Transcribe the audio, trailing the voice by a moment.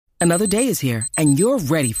Another day is here, and you're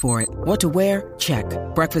ready for it. What to wear? Check.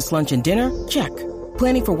 Breakfast, lunch, and dinner? Check.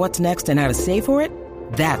 Planning for what's next and how to save for it?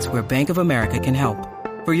 That's where Bank of America can help.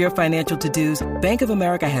 For your financial to-dos, Bank of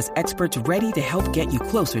America has experts ready to help get you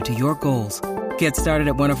closer to your goals. Get started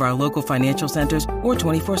at one of our local financial centers or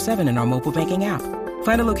 24/7 in our mobile banking app.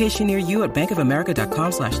 Find a location near you at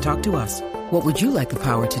bankofamerica.com/talktous. What would you like the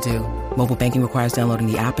power to do? Mobile banking requires downloading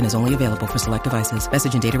the app and is only available for select devices.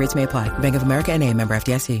 Message and data rates may apply. Bank of America N.A., member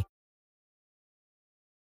FDIC.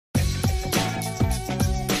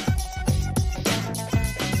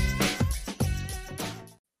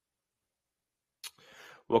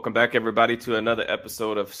 Welcome back, everybody, to another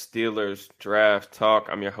episode of Steelers Draft Talk.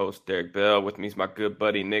 I'm your host, Derek Bell. With me is my good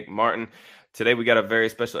buddy, Nick Martin. Today, we got a very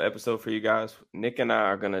special episode for you guys. Nick and I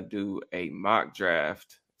are going to do a mock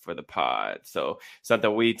draft for the pod. So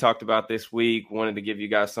something we talked about this week, wanted to give you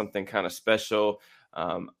guys something kind of special.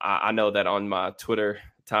 I know that on my Twitter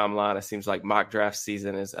timeline, it seems like mock draft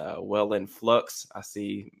season is well in flux. I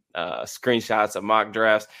see screenshots of mock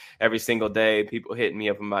drafts every single day. People hitting me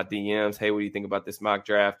up in my DMs. Hey, what do you think about this mock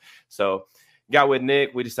draft? So got with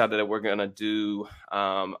Nick. We decided that we're going to do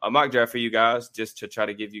a mock draft for you guys, just to try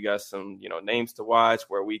to give you guys some, names to watch,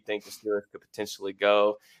 where we think the Steelers could potentially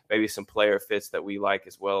go, maybe some player fits that we like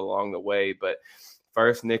as well along the way. But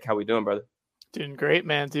first, Nick, how we doing, brother? Doing great,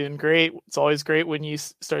 man. Doing great. It's always great when you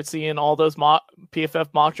start seeing all those PFF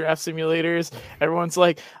mock draft simulators. Everyone's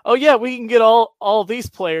like, "Oh yeah, we can get all these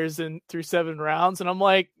players in through 7 rounds," and I'm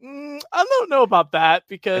like, I don't know about that,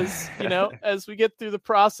 because as we get through the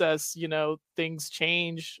process, things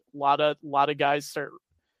change. A lot of guys start,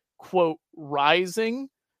 quote, rising,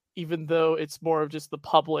 even though it's more of just the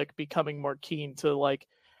public becoming more keen to like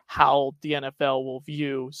how the NFL will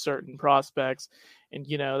view certain prospects. And,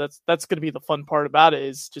 that's going to be the fun part about it,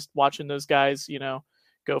 is just watching those guys,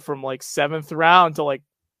 go from like 7th round to like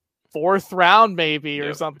 4th round, maybe,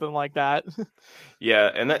 or something like that. Yeah.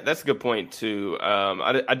 And that's a good point too.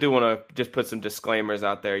 I do want to just put some disclaimers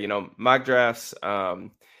out there. Mock drafts,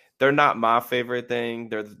 they're not my favorite thing.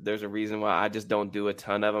 There's a reason why I just don't do a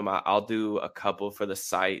ton of them. I'll do a couple for the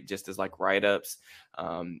site, just as like write-ups.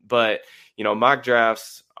 But mock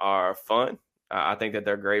drafts are fun. I think that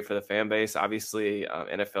they're great for the fan base. Obviously,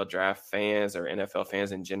 NFL draft fans, or NFL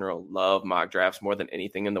fans in general, love mock drafts more than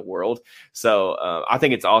anything in the world. So I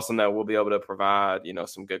think it's awesome that we'll be able to provide,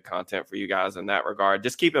 some good content for you guys in that regard.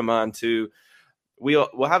 Just keep in mind too, we'll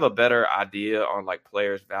have a better idea on like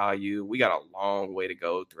players' value. We got a long way to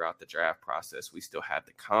go throughout the draft process. We still have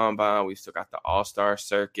the combine. We still got the all-star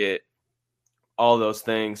circuit, all those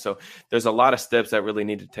things. So there's a lot of steps that really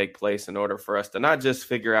need to take place in order for us to not just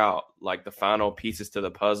figure out like the final pieces to the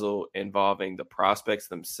puzzle involving the prospects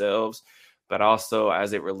themselves, but also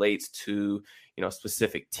as it relates to,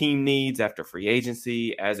 specific team needs after free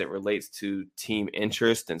agency, as it relates to team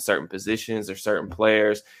interest in certain positions or certain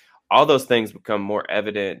players. All those things become more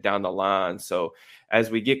evident down the line. So as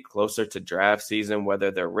we get closer to draft season,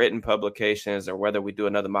 whether they're written publications or whether we do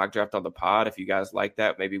another mock draft on the pod, if you guys like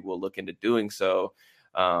that, maybe we'll look into doing so.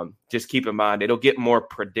 Just keep in mind, it'll get more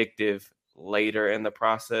predictive later in the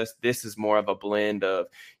process. This is more of a blend of,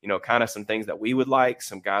 kind of some things that we would like,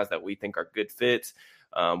 some guys that we think are good fits,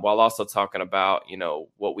 while also talking about,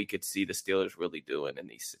 what we could see the Steelers really doing in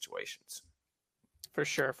these situations. For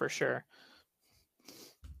sure.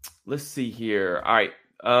 Let's see here. All right.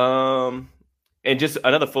 And just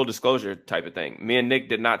another full disclosure type of thing. Me and Nick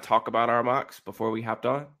did not talk about our mocks before we hopped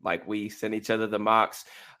on. Like, we sent each other the mocks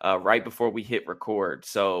right before we hit record.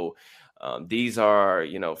 So these are,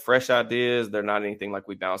 fresh ideas. They're not anything like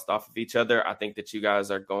we bounced off of each other. I think that you guys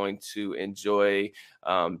are going to enjoy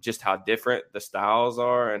just how different the styles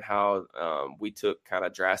are, and how we took kind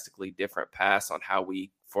of drastically different paths on how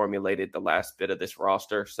we formulated the last bit of this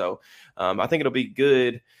roster. So I think it'll be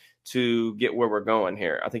good to get where we're going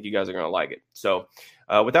here. I think you guys are going to like it. So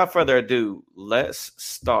without further ado, let's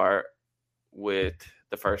start with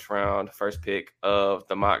the first pick of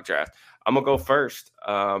the mock draft. I'm going to go first.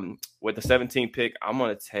 With the 17th pick, I'm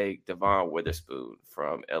going to take Devon Witherspoon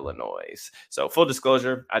from Illinois. So full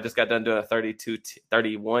disclosure, I just got done doing a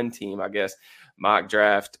 31 team, I guess, mock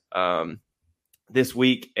draft this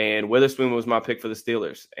week, and Witherspoon was my pick for the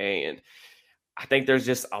Steelers. And I think there's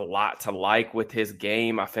just a lot to like with his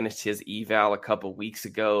game. I finished his eval a couple weeks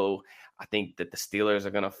ago. I think that the Steelers are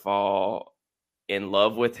going to fall in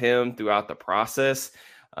love with him throughout the process.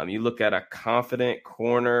 You look at a confident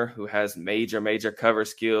corner who has major cover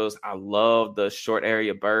skills. I love the short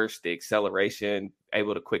area burst, the acceleration,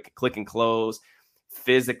 able to click and close,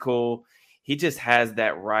 physical. He just has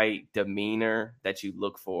that right demeanor that you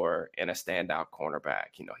look for in a standout cornerback.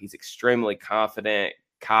 He's extremely confident,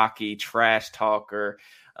 cocky, trash talker.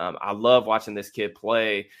 I love watching this kid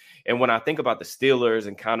play. And when I think about the Steelers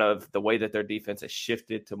and kind of the way that their defense has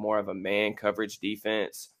shifted to more of a man coverage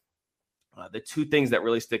defense, the two things that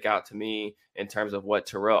really stick out to me in terms of what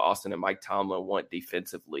Terrell Austin and Mike Tomlin want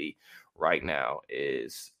defensively right now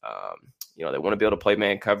is, they want to be able to play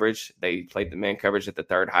man coverage. They played the man coverage at the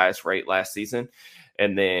third highest rate last season.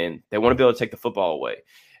 And then they want to be able to take the football away.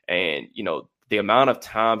 And, the amount of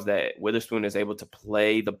times that Witherspoon is able to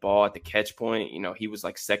play the ball at the catch point, he was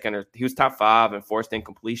like he was top 5 in forced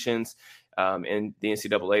incompletions in the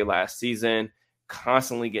NCAA last season,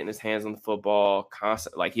 constantly getting his hands on the football,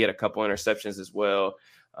 like he had a couple interceptions as well.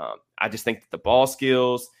 I just think that the ball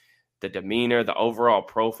skills, the demeanor, the overall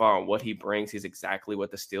profile, and what he brings, he's exactly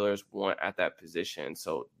what the Steelers want at that position.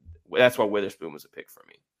 So that's why Witherspoon was a pick for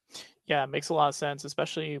me. Yeah, it makes a lot of sense,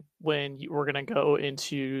 especially when we're going to go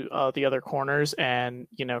into the other corners and,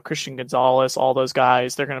 Christian Gonzalez, all those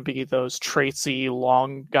guys, they're going to be those traitsy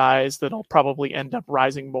long guys that'll probably end up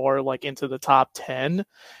rising more like into the top 10.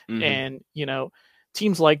 Mm-hmm. And,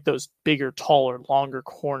 teams like those bigger, taller, longer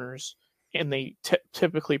corners, and they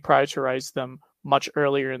typically prioritize them much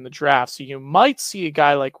earlier in the draft. So you might see a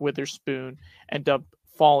guy like Witherspoon end up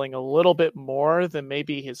falling a little bit more than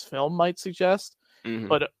maybe his film might suggest. Mm-hmm.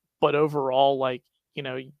 But overall,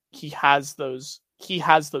 he has the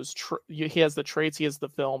traits, he has the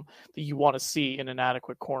film that you want to see in an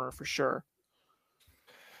adequate corner for sure.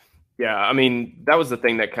 Yeah, I mean, that was the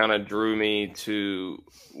thing that kind of drew me to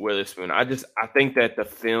Witherspoon. I think that the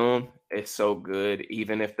film is so good,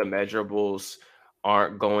 even if the measurables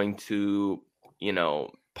aren't going to,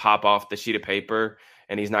 pop off the sheet of paper,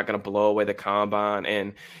 and he's not going to blow away the combine.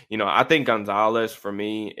 And, I think Gonzalez for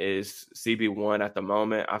me is CB1 at the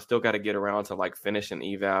moment. I've still got to get around to finishing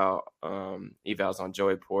evals on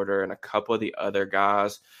Joey Porter and a couple of the other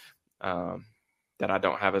guys that I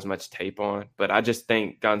don't have as much tape on. But I just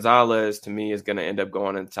think Gonzalez to me is going to end up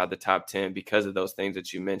going inside the top 10 because of those things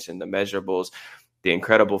that you mentioned, the measurables, the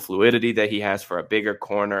incredible fluidity that he has for a bigger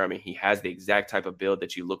corner. I mean, he has the exact type of build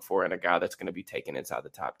that you look for in a guy that's going to be taken inside the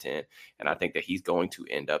top 10. And I think that he's going to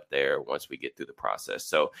end up there once we get through the process.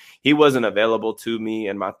 So he wasn't available to me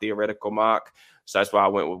in my theoretical mock. So that's why I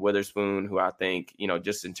went with Witherspoon, who I think,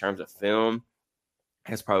 just in terms of film,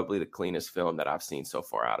 has probably the cleanest film that I've seen so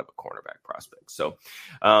far out of a cornerback prospect. So,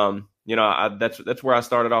 that's where I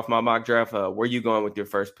started off my mock draft. Where are you going with your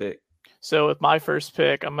first pick? So with my first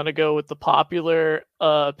pick, I'm going to go with the popular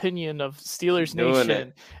opinion of Steelers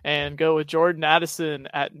Nation and go with Jordan Addison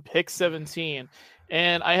at pick 17.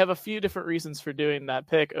 And I have a few different reasons for doing that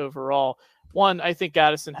pick overall. One, I think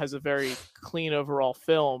Addison has a very clean overall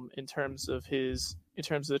film in terms of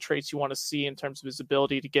the traits you want to see, in terms of his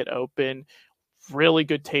ability to get open. Really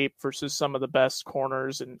good tape versus some of the best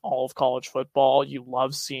corners in all of college football. You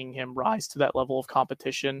love seeing him rise to that level of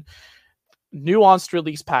competition. Nuanced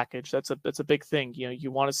release package. That's a big thing.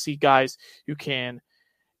 You want to see guys who can,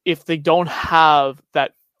 if they don't have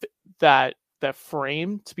that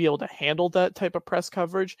frame to be able to handle that type of press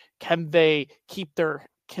coverage, can they keep their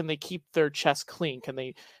chest clean? Can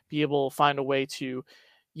they be able to find a way to,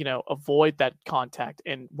 avoid that contact?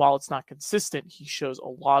 And while it's not consistent, he shows a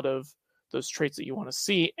lot of those traits that you want to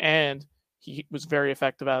see, and he was very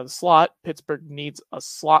effective out of the slot. Pittsburgh needs a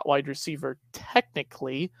slot wide receiver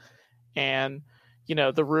technically. And,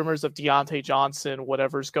 the rumors of Deontay Johnson,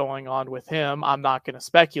 whatever's going on with him, I'm not going to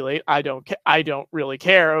speculate. I don't really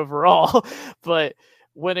care overall. But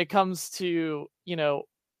when it comes to,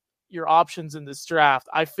 your options in this draft,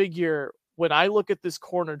 I figure when I look at this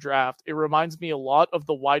corner draft, it reminds me a lot of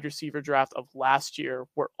the wide receiver draft of last year,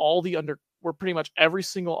 where where pretty much every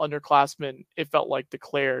single underclassman, it felt like,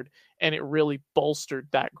 declared, and it really bolstered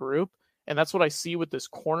that group. And that's what I see with this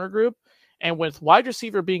corner group. And with wide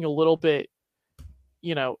receiver being a little bit,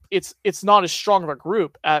 it's not as strong of a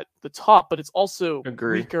group at the top, but it's also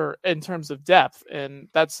weaker in terms of depth. And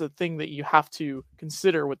that's the thing that you have to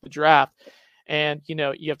consider with the draft. And,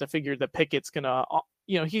 you have to figure that Pickett's going to,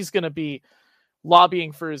 he's going to be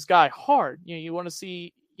lobbying for his guy hard. You want to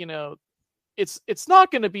see, it's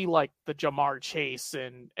not going to be like the Jamar Chase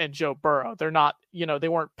and Joe Burrow. They're not, they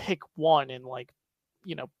weren't pick one in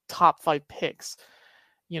top 5 picks.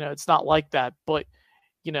 It's not like that, but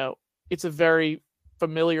it's a very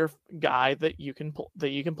familiar guy that you can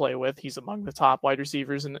play with. He's among the top wide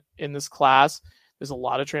receivers in this class. There's a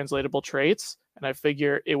lot of translatable traits, and I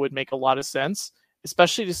figure it would make a lot of sense,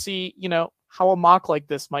 especially to see, how a mock like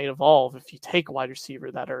this might evolve if you take a wide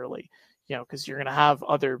receiver that early, because you're going to have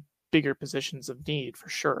other bigger positions of need for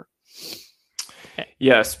sure.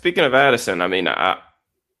 Yeah. Speaking of Addison, I mean,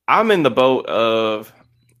 I'm in the boat of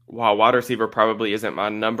while wide receiver probably isn't my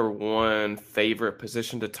number one favorite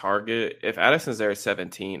position to target, if Addison's there at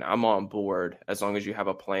 17, I'm on board as long as you have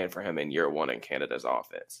a plan for him in year one in Canada's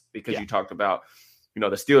offense. Because you talked about, the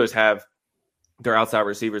Steelers have their outside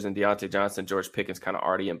receivers in Deontay Johnson, George Pickens kind of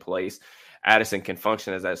already in place. Addison can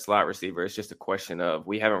function as that slot receiver. It's just a question of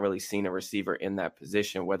we haven't really seen a receiver in that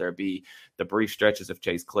position, whether it be the brief stretches of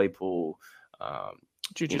Chase Claypool,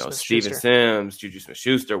 Steven Sims, Juju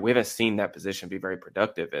Smith-Schuster. We haven't seen that position be very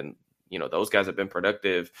productive. And, those guys have been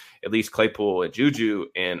productive, at least Claypool and Juju,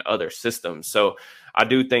 in other systems. So I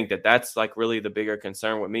do think that that's like really the bigger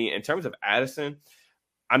concern with me. In terms of Addison,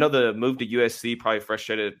 I know the move to USC probably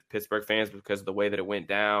frustrated Pittsburgh fans because of the way that it went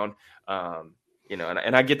down.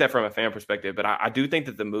 And I get that from a fan perspective, but I do think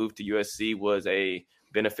that the move to USC was a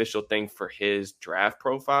beneficial thing for his draft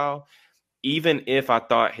profile, even if I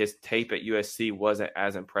thought his tape at USC wasn't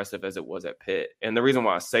as impressive as it was at Pitt. And the reason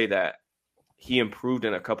why I say that, he improved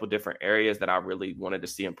in a couple different areas that I really wanted to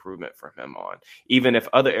see improvement from him on, even if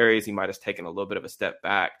other areas he might have taken a little bit of a step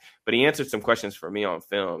back. But he answered some questions for me on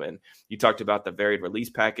film. And you talked about the varied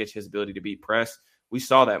release package, his ability to beat press. We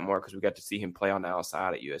saw that more because we got to see him play on the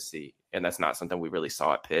outside at USC. And that's not something we really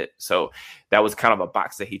saw at Pitt. So that was kind of a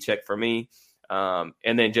box that he checked for me. And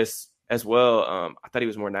then just as well, I thought he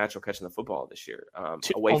was more natural catching the football this year.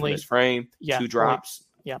 Away from his frame, 2 drops.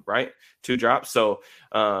 Yeah. Right. 2 drops. So,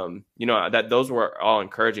 that those were all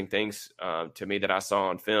encouraging things to me that I saw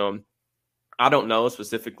on film. I don't know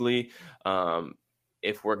specifically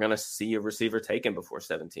if we're going to see a receiver taken before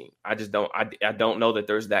 17. I just don't. I don't know that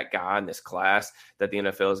there's that guy in this class that the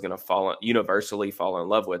NFL is going to universally fall in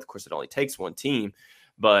love with. Of course, it only takes one team.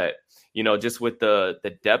 But, just with the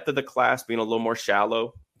depth of the class being a little more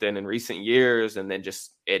shallow than in recent years, and then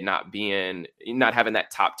just it not having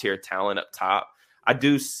that top tier talent up top, I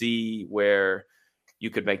do see where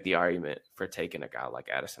you could make the argument for taking a guy like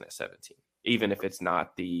Addison at 17, even if it's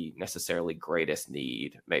not the necessarily greatest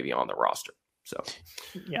need maybe on the roster. So,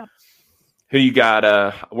 yeah. Who you got?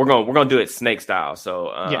 We're gonna do it snake style. So,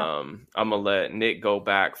 I'm gonna let Nick go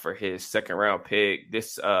back for his second round pick.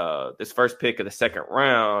 This first pick of the second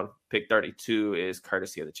round, pick 32, is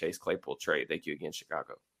courtesy of the Chase Claypool trade. Thank you again,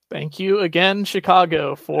 Chicago. Thank you again,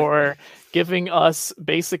 Chicago, for giving us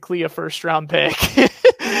basically a first round pick.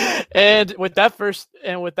 and with that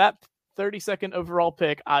 32nd overall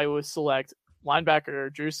pick, I would select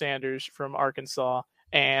linebacker Drew Sanders from Arkansas.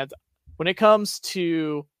 And when it comes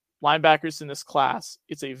to linebackers in this class,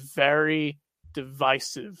 it's a very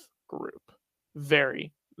divisive group. A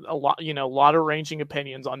lot of ranging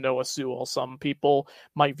opinions on Noah Sewell. Some people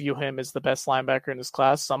might view him as the best linebacker in this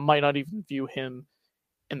class. Some might not even view him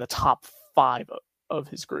in the top 5 of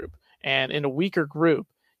his group. And in a weaker group,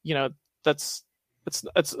 that's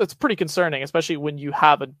pretty concerning, especially when you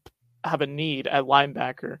have a need at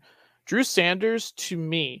linebacker. Drew Sanders, to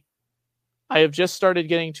me, I have just started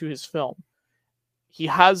getting to his film. He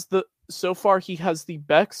has the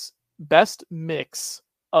best mix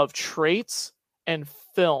of traits and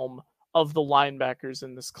film of the linebackers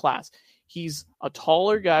in this class. He's a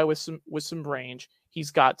taller guy with some range.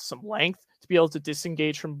 He's got some length to be able to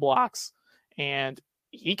disengage from blocks, and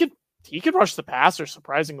he could rush the passer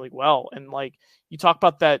surprisingly well. And like you talk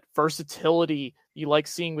about that versatility you like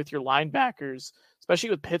seeing with your linebackers, especially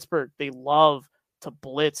with Pittsburgh, they love to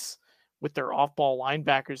blitz with their off-ball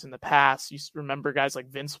linebackers in the past. You remember guys like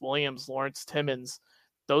Vince Williams, Lawrence Timmons,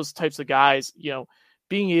 those types of guys,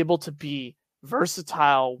 being able to be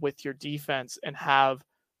versatile with your defense and have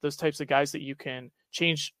those types of guys that you can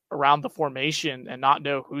change around the formation and not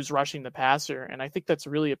know who's rushing the passer. And I think that's a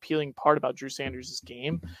really appealing part about Drew Sanders'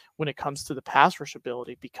 game when it comes to the pass rush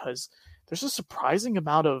ability, because there's a surprising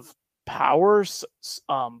amount of power,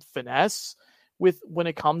 finesse when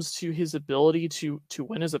it comes to his ability to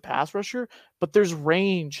win as a pass rusher, but there's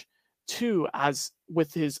range too, as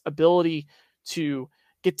with his ability to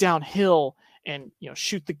get downhill and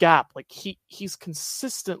shoot the gap. Like he's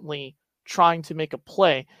consistently trying to make a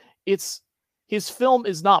play. His film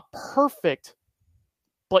is not perfect,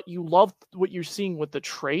 but you love what you're seeing with the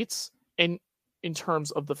traits and in terms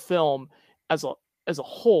of the film as a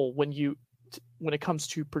whole when it comes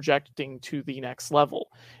to projecting to the next level.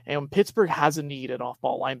 And when Pittsburgh has a need at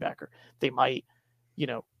off-ball linebacker, they might,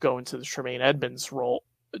 go into the Tremaine Edmonds hole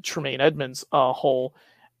in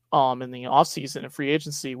the offseason and free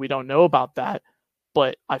agency. We don't know about that,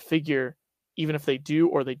 but I figure even if they do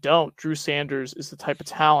or they don't, Drew Sanders is the type of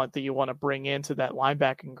talent that you want to bring into that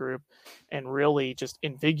linebacking group and really just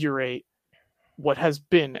invigorate what has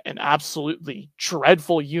been an absolutely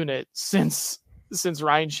dreadful unit since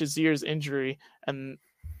Ryan Shazier's injury and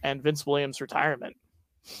Vince Williams' retirement.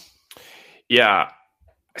 Yeah,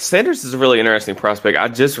 Sanders is a really interesting prospect. I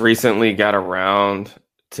just recently got around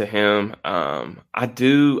to him.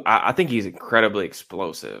 I think he's incredibly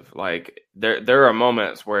explosive. Like there are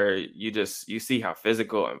moments where you see how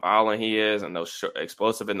physical and violent he is, and those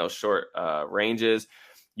explosive in those short ranges.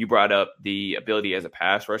 You brought up the ability as a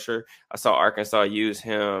pass rusher. I saw Arkansas use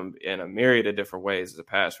him in a myriad of different ways as a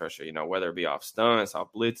pass rusher. Whether it be off stunts,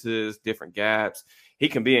 off blitzes, different gaps. He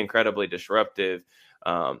can be incredibly disruptive.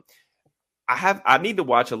 Um, I need to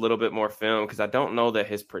watch a little bit more film because I don't know that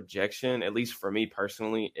his projection, at least for me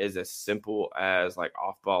personally, is as simple as like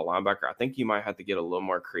off-ball linebacker. I think you might have to get a little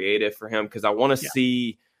more creative for him because I wanted to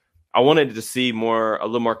see a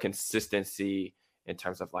little more consistency in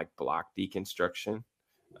terms of like block deconstruction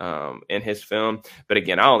in his film. But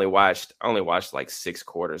again, I only watched like 6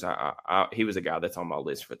 quarters. He was a guy that's on my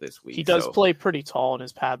list for this week. He does play pretty tall in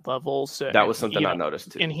his pad level, so that was something I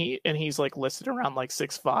noticed too. And he's like listed around like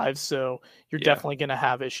 6'5", so you're definitely going to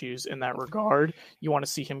have issues in that regard. You want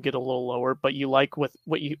to see him get a little lower, but you like with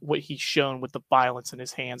what he's shown with the violence in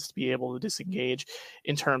his hands to be able to disengage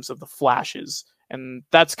in terms of the flashes, and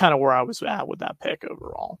that's kind of where I was at with that pick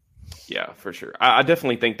overall. Yeah, for sure. I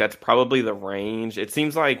definitely think that's probably the range. It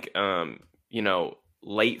seems like,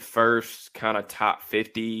 late first, kind of top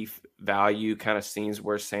 50 value kind of seems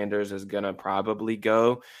where Sanders is going to probably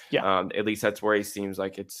go. Yeah. At least that's where he seems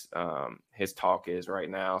like it's his talk is right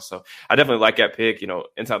now. So I definitely like that pick.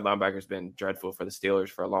 Inside linebacker has been dreadful for the Steelers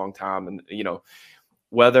for a long time. And,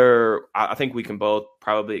 whether I think we can both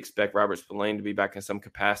probably expect Robert Spillane to be back in some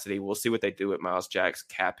capacity. We'll see what they do with Miles Jack's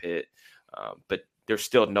cap hit. But there's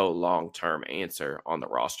still no long-term answer on the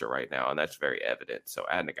roster right now, and that's very evident. So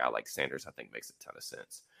adding a guy like Sanders, I think, makes a ton of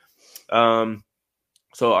sense.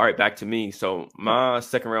 So, all right, back to me. So my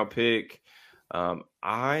second-round pick,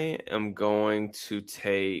 I am going to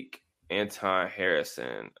take Anton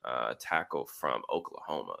Harrison, tackle from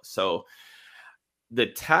Oklahoma. So the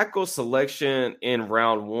tackle selection in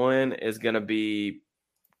round 1 is going to be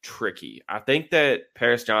tricky. I think that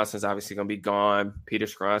Paris Johnson is obviously going to be gone. Peter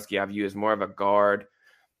Skoronski I view as more of a guard.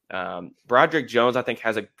 Broderick Jones, I think,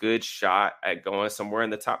 has a good shot at going somewhere in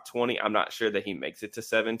the top 20. I'm not sure that he makes it to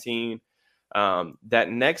 17. That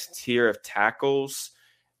next tier of tackles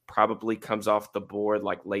probably comes off the board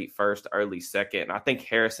like late first, early second. And I think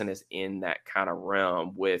Harrison is in that kind of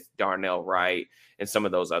realm with Darnell Wright and some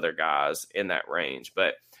of those other guys in that range.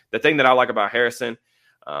 But the thing that I like about Harrison,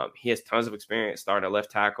 he has tons of experience starting a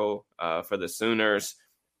left tackle for the Sooners.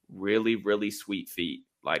 Really, really sweet feet.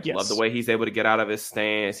 Love the way he's able to get out of his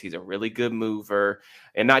stance. He's a really good mover.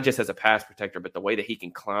 And not just as a pass protector, but the way that he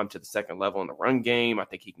can climb to the second level in the run game. I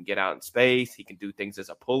think he can get out in space. He can do things as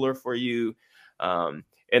a puller for you.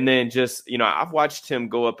 And then just, I've watched him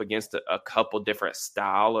go up against a couple different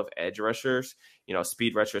style of edge rushers,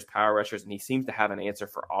 speed rushers, power rushers, and he seems to have an answer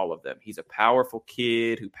for all of them. He's a powerful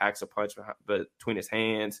kid who packs a punch between his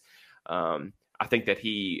hands. I think that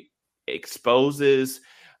he exposes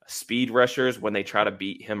speed rushers when they try to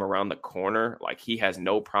beat him around the corner. Like, he has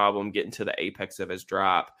no problem getting to the apex of his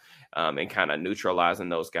drop and kind of neutralizing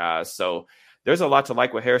those guys. So there's a lot to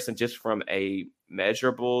like with Harrison just from a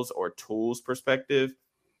measurables or tools perspective.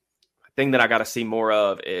 Thing that I got to see more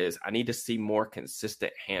of is I need to see more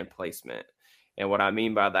consistent hand placement. And what I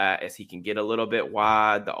mean by that is he can get a little bit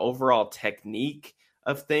wide. The overall technique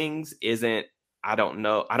of things isn't, I don't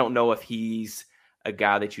know if he's a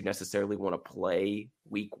guy that you necessarily want to play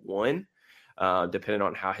week 1, depending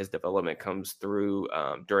on how his development comes through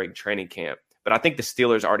during training camp. But I think the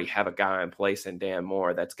Steelers already have a guy in place in Dan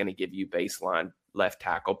Moore that's going to give you baseline left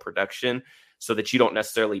tackle production so that you don't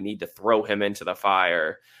necessarily need to throw him into the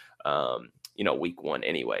fire week 1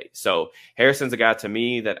 anyway. So Harrison's a guy to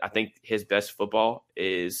me that I think his best football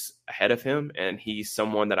is ahead of him. And he's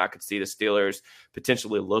someone that I could see the Steelers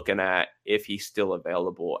potentially looking at if he's still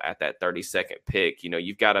available at that 32nd pick.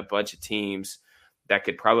 You've got a bunch of teams that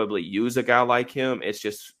could probably use a guy like him. It's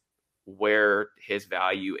just where his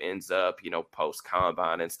value ends up, post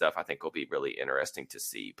combine and stuff, I think will be really interesting to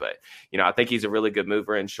see. But, I think he's a really good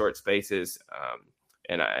mover in short spaces.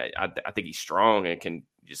 And I think he's strong and can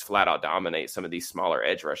just flat out dominate some of these smaller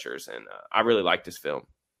edge rushers. And I really like this film.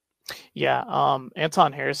 Yeah.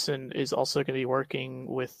 Anton Harrison is also going to be working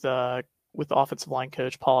with offensive line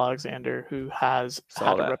coach Paul Alexander, who has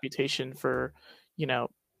had a reputation for,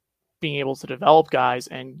 being able to develop guys.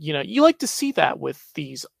 And, you like to see that with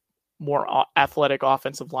these more athletic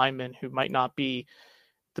offensive linemen who might not be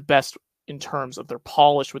the best in terms of their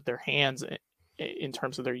polish with their hands, in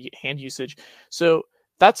terms of their hand usage. So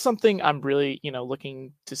that's something I'm really,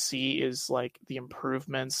 looking to see is like the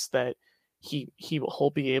improvements that he'll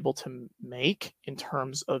be able to make in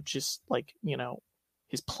terms of just like,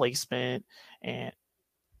 his placement and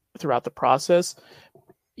throughout the process,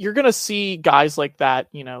 you're going to see guys like that,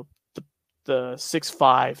 the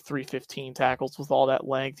 6'5", 315 tackles with all that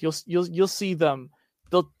length. You'll see them.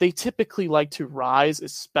 They typically like to rise,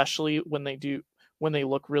 especially when they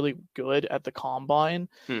look really good at the combine.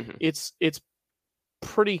 Mm-hmm. It's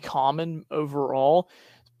pretty common overall.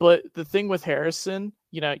 But the thing with Harrison,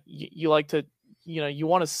 you like to, you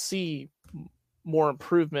want to see more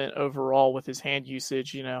improvement overall with his hand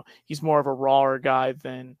usage. He's more of a rawer guy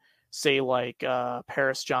than, say, like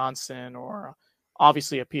Paris Johnson or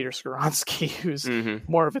obviously a Peter Skoronski, who's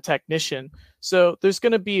more of a technician. So there's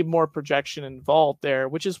going to be more projection involved there,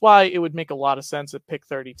 which is why it would make a lot of sense at pick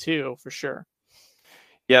 32 for sure.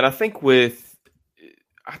 Yeah, and I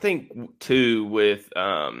think too with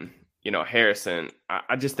Harrison,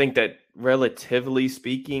 I just think that relatively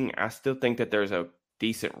speaking, I still think that there's a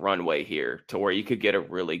decent runway here to where you could get a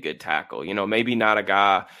really good tackle. Maybe not a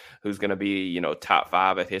guy who's going to be, top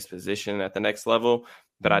 5 at his position at the next level,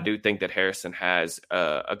 but I do think that Harrison has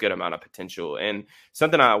a good amount of potential. And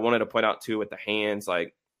something I wanted to point out too with the hands,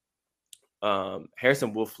 like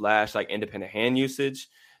Harrison will flash like independent hand usage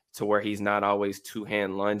to where he's not always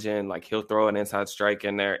 2-hand lunging. Like he'll throw an inside strike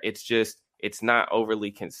in there. It's not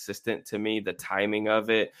overly consistent to me, the timing of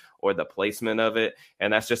it or the placement of it.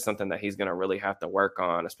 And that's just something that he's going to really have to work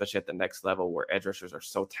on, especially at the next level where edge rushers are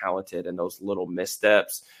so talented and those little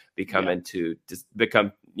missteps become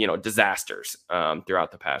disasters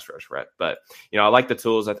throughout the pass rush, right? But, I like the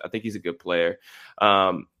tools. I think he's a good player.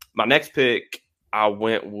 My next pick, I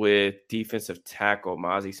went with defensive tackle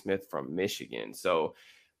Mazi Smith from Michigan. So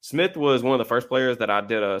Smith was one of the first players that I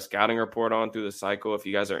did a scouting report on through the cycle. If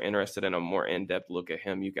you guys are interested in a more in-depth look at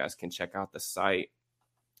him, you guys can check out the site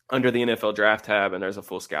under the NFL draft tab, and there's a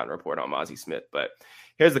full scouting report on Mazi Smith. But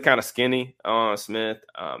here's the kind of skinny on Smith.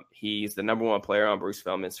 He's the number 1 player on Bruce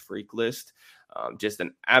Feldman's freak list. Just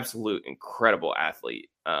an absolute incredible athlete.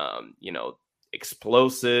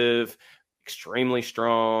 Explosive, extremely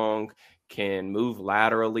strong, can move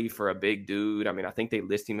laterally for a big dude. I mean, I think they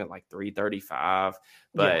list him at like 335,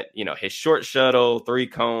 but his short shuttle,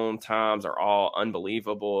 3-cone times are all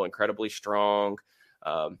unbelievable, incredibly strong,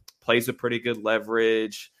 plays with pretty good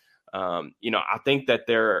leverage. I think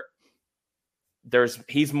that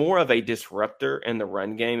he's more of a disruptor in the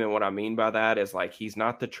run game. And what I mean by that is like, he's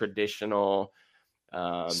not the traditional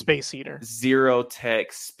space eater, zero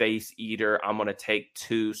tech space eater. I'm going to take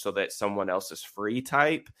 2 so that someone else is free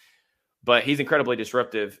type. But he's incredibly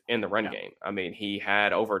disruptive in the run game. I mean, he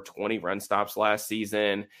had over 20 run stops last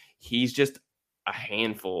season. He's just a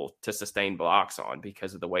handful to sustain blocks on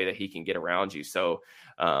because of the way that he can get around you. So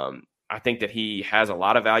I think that he has a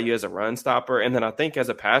lot of value as a run stopper. And then I think as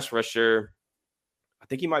a pass rusher, I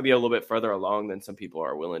think he might be a little bit further along than some people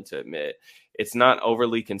are willing to admit. It's not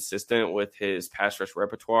overly consistent with his pass rush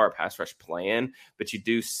repertoire or pass rush plan, but you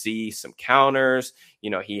do see some counters.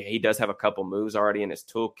 He does have a couple moves already in his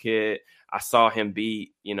toolkit. I saw him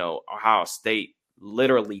beat, Ohio State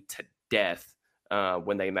literally to death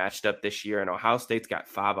when they matched up this year. And Ohio State's got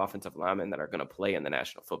 5 offensive linemen that are going to play in the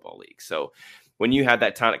National Football League. So when you have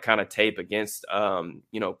that kind of tape against,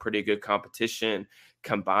 pretty good competition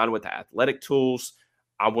combined with the athletic tools,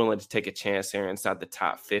 I'm willing to take a chance here inside the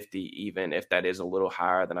top 50, even if that is a little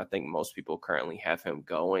higher than I think most people currently have him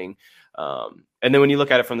going. And then when you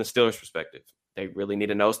look at it from the Steelers' perspective, they really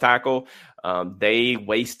need a nose tackle. They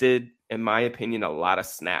wasted, in my opinion, a lot of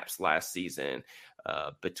snaps last season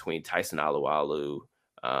between Tyson Alualu.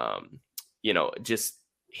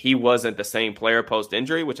 He wasn't the same player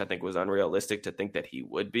post-injury, which I think was unrealistic to think that he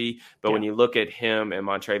would be. But when you look at him and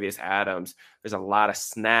Montravius Adams, there's a lot of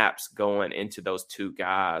snaps going into those 2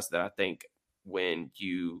 guys that I think when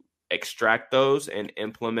you extract those and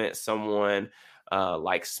implement someone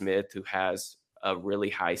like Smith, who has a really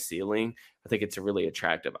high ceiling, I think it's a really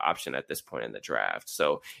attractive option at this point in the draft.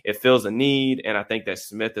 So it fills a need, and I think that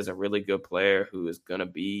Smith is a really good player who is going to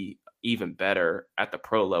be even better at the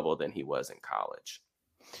pro level than he was in college.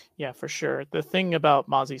 Yeah, for sure. The thing about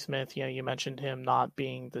Mazi Smith, you mentioned him not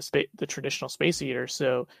being the traditional space eater.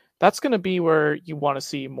 So that's going to be where you want to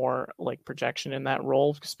see more like projection in that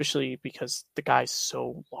role, especially because the guy's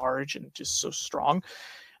so large and just so strong.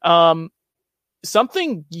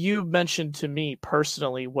 Something you mentioned to me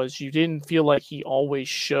personally was you didn't feel like he always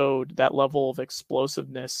showed that level of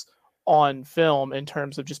explosiveness on film in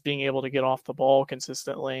terms of just being able to get off the ball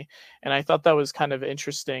consistently. And I thought that was kind of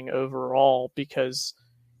interesting overall because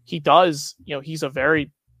he does, he's a very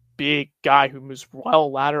big guy who moves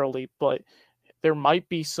well laterally, but there might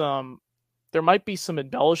be some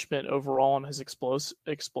embellishment overall in his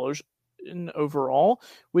overall,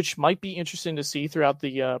 which might be interesting to see throughout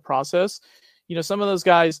the process. Some of those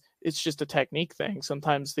guys, it's just a technique thing.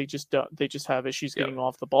 Sometimes they just have issues getting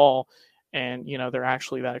off the ball, and they're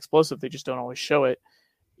actually that explosive. They just don't always show it.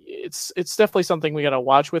 It's definitely something we got to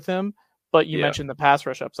watch with him. But you mentioned the pass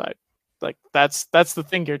rush upside. Like that's the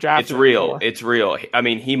thing you're drafting. It's real. For. It's real. I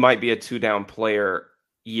mean, he might be a 2-down player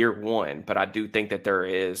year one, but I do think that there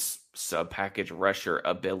is sub-package rusher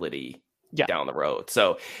ability down the road.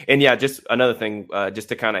 So, and just another thing, just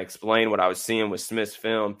to kind of explain what I was seeing with Smith's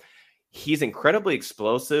film, he's incredibly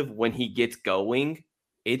explosive when he gets going.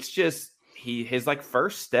 It's just his like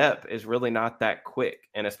first step is really not that quick,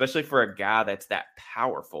 and especially for a guy that's that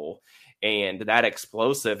powerful and that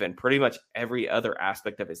explosive in pretty much every other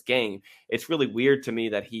aspect of his game, it's really weird to me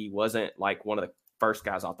that he wasn't like one of the first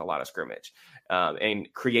guys off the line of scrimmage and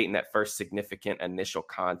creating that first significant initial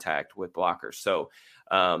contact with blockers. So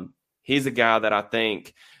he's a guy that I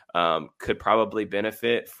think could probably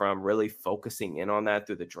benefit from really focusing in on that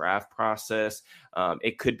through the draft process.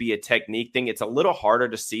 It could be a technique thing. It's a little harder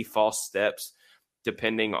to see false steps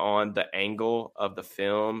depending on the angle of the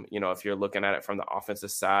film. If you're looking at it from the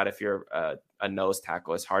offensive side, if you're a nose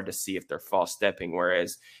tackle, it's hard to see if they're false stepping.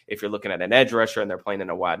 Whereas if you're looking at an edge rusher and they're playing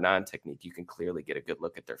in a wide 9 technique, you can clearly get a good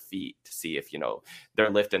look at their feet to see if,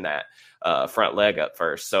 they're lifting that front leg up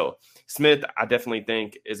first. So Smith, I definitely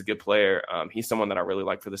think is a good player. He's someone that I really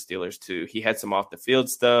like for the Steelers too. He had some off the field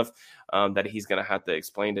stuff that he's going to have to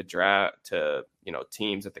explain to draft to,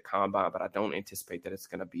 teams at the combine, but I don't anticipate that it's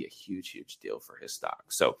going to be a huge deal for his stock.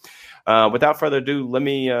 So without further ado, let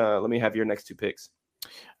me have your next 2 picks.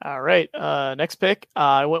 All right. Next pick,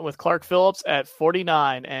 I went with Clark Phillips at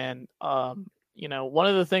 49. And, one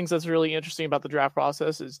of the things that's really interesting about the draft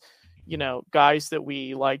process is, guys that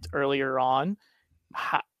we liked earlier on,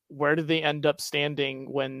 where do they end up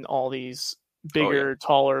standing when all these bigger,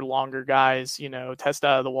 taller, longer guys, test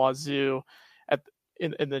out of the wazoo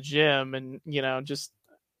in the gym, and, just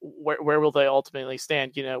where will they ultimately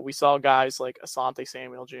stand? We saw guys like Asante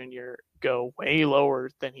Samuel Jr. go way lower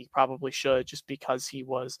than he probably should just because he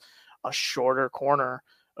was a shorter corner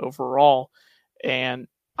overall. And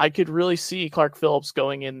I could really see Clark Phillips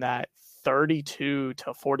going in that 32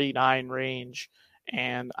 to 49 range.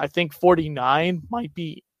 And I think 49 might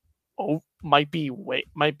be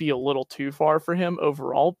a little too far for him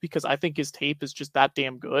overall, because I think his tape is just that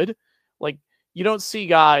damn good. Like, you don't see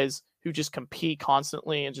guys who just compete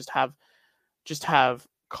constantly and just have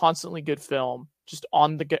constantly good film just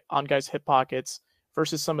on guys' hip pockets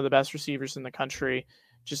versus some of the best receivers in the country.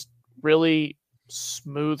 Just really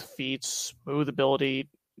smooth feet, smooth ability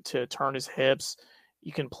to turn his hips.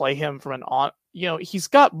 You can play him from an on. He's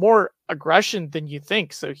got more aggression than you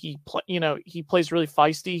think. So he plays really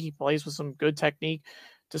feisty. He plays with some good technique,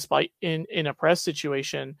 despite in a press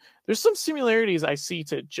situation. There's some similarities I see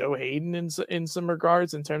to Joe Hayden in some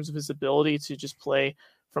regards in terms of his ability to just play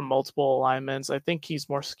from multiple alignments. I think he's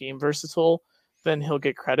more scheme versatile than he'll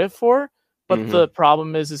get credit for. But the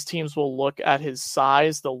problem is teams will look at his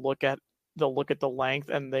size, they'll look at the length,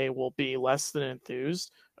 and they will be less than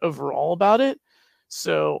enthused overall about it.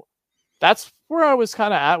 So that's where I was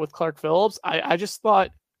kind of at with Clark Phillips. I just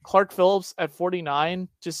thought Clark Phillips at 49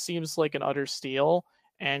 just seems like an utter steal,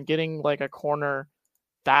 and getting like a corner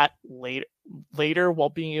that later while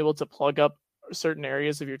being able to plug up certain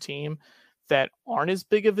areas of your team that aren't as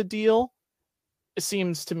big of a deal, it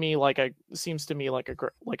seems to me like an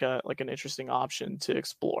interesting option to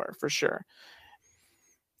explore for sure.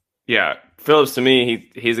 Yeah, Phillips to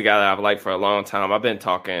me, he's a guy that I've liked for a long time. I've been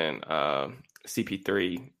talking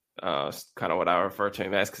CP3, kind of what I refer to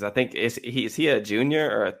him as, because I think is he a junior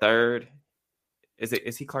or a third?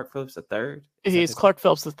 Is he Clark Phillips the third? He's Clark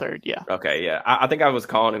Phillips the third, yeah. Okay, yeah. I think I was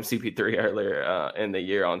calling him CP3 earlier in the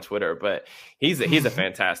year on Twitter, but he's a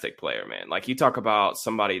fantastic player, man. Like, you talk about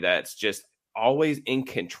somebody that's just always in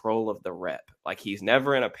control of the rep. Like, he's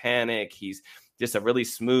never in a panic. He's just a really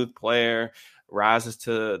smooth player, rises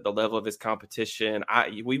to the level of his competition.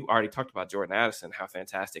 We already talked about Jordan Addison, how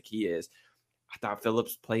fantastic he is. I thought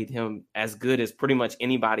Phillips played him as good as pretty much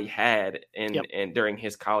anybody had in during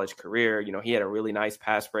his college career. He had a really nice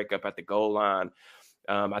pass breakup at the goal line.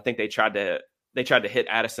 I think they tried to hit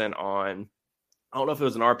Addison on, I don't know if it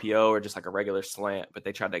was an RPO or just like a regular slant, but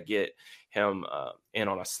they tried to get him in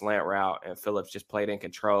on a slant route, and Phillips just played in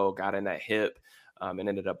control, got in that hip, and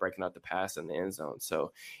ended up breaking up the pass in the end zone.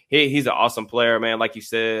 So he's an awesome player, man. Like you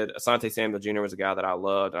said, Asante Samuel Jr. was a guy that I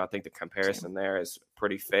loved, and I think the comparison there is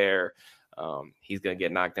pretty fair. He's going to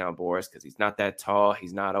get knocked down boards because he's not that tall.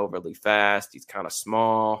 He's not overly fast. He's kind of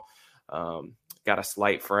small, got a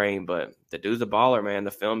slight frame, but the dude's a baller, man. The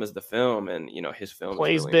film is the film, and, his film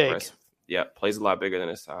plays is really big. impressive. yeah, plays a lot bigger than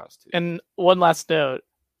his size too. And one last note: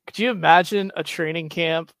 could you imagine a training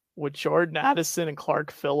camp with Jordan Addison and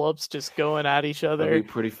Clark Phillips just going at each other? That'd be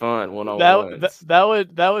pretty fun. One-on-ones. That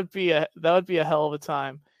would be a hell of a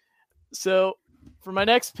time. So for my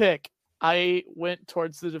next pick, I went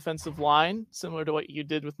towards the defensive line, similar to what you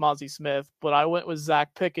did with Mozzie Smith, but I went with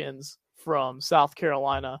Zach Pickens from South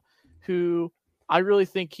Carolina, who I really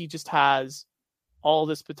think he just has all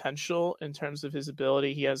this potential in terms of his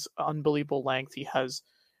ability. He has unbelievable length. He has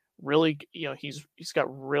really, he's got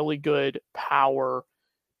really good power,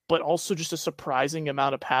 but also just a surprising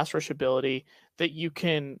amount of pass rush ability that you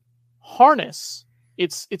can harness.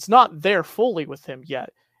 It's not there fully with him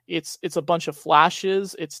yet. It's a bunch of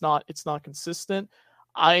flashes. It's not consistent.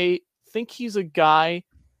 I think he's a guy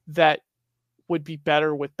that would be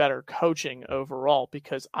better with better coaching overall,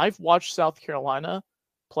 because I've watched South Carolina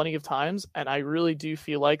plenty of times, and I really do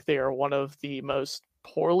feel like they are one of the most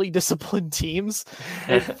poorly disciplined teams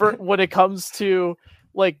when it comes to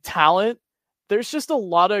like talent. There's just a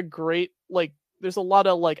lot of great, like, there's a lot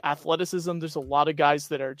of like athleticism. There's a lot of guys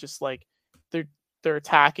that are just like, they're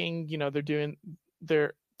attacking,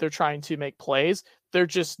 they're trying to make plays. They're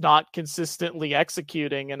just not consistently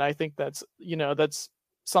executing. And I think that's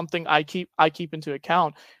something I keep into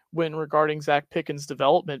account when regarding Zach Pickens'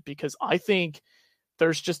 development, because I think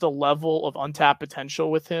there's just a level of untapped potential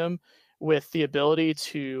with him, with the ability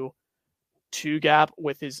to gap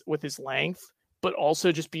with his length, but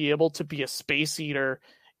also just be able to be a space eater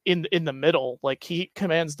in the middle. Like, he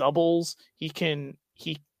commands doubles. He can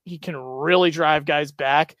really drive guys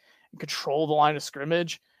back and control the line of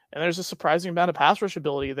scrimmage. And there's a surprising amount of pass rush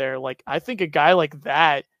ability there. Like, I think a guy like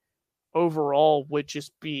that overall would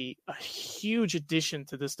just be a huge addition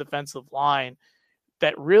to this defensive line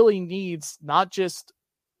that really needs not just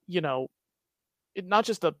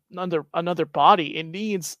another body. It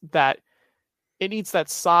needs that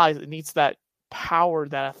size. It needs that power,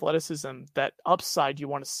 that athleticism, that upside you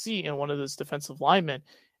want to see in one of those defensive linemen.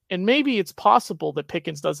 And maybe it's possible that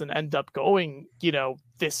Pickens doesn't end up going,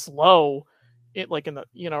 this low,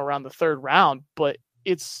 around the third round, but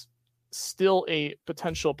it's still a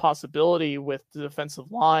potential possibility with the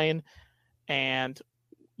defensive line and,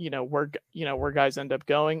 where guys end up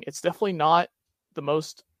going. It's definitely not the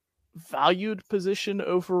most valued position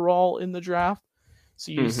overall in the draft.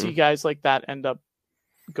 So you see guys like that end up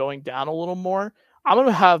going down a little more. I'm going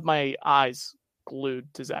to have my eyes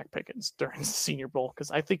glued to Zach Pickens during the Senior Bowl, because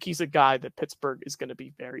I think he's a guy that Pittsburgh is going to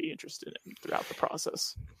be very interested in throughout the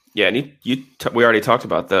process. Yeah, and we already talked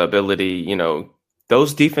about the ability,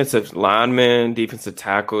 those defensive linemen, defensive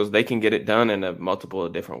tackles, they can get it done in multiple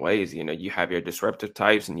different ways. You have your disruptive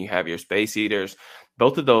types and you have your space eaters.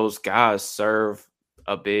 Both of those guys serve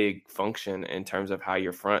a big function in terms of how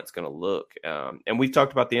your front's going to look. And we've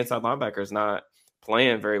talked about the inside linebackers not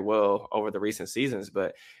playing very well over the recent seasons,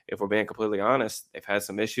 but if we're being completely honest, they've had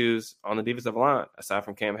some issues on the defensive line, aside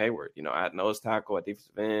from Cam Hayward, at nose tackle, at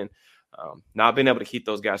defensive end. Not being able to keep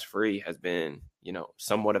those guys free has been,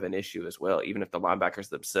 somewhat of an issue as well, even if the linebackers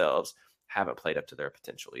themselves haven't played up to their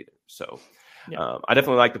potential either. So I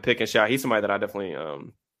definitely like the pick and shot. He's somebody that I definitely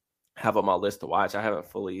have on my list to watch. I haven't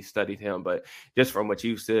fully studied him, but just from what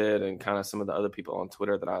you've said and kind of some of the other people on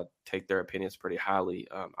Twitter that I take their opinions pretty highly,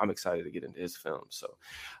 I'm excited to get into his film. So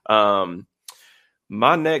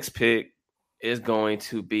my next pick is going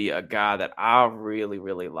to be a guy that I really,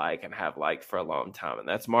 really like and have liked for a long time, and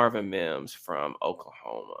that's Marvin Mims from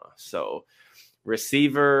Oklahoma. So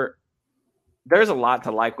receiver, there's a lot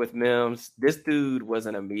to like with Mims. This dude was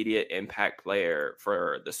an immediate impact player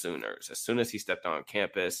for the Sooners. As soon as he stepped on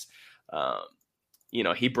campus,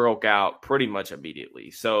 he broke out pretty much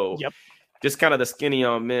immediately. So just kind of the skinny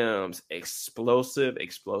on Mims, explosive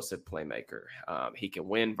playmaker. He can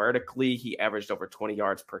win vertically. He averaged over 20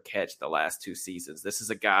 yards per catch the last 2 seasons. This is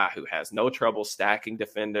a guy who has no trouble stacking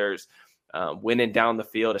defenders, winning down the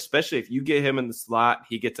field, especially if you get him in the slot,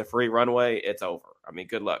 he gets a free runway, it's over. I mean,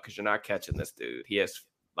 good luck, because you're not catching this dude. He has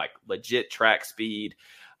like legit track speed.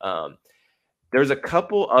 There's a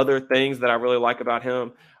couple other things that I really like about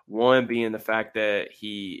him. One being the fact that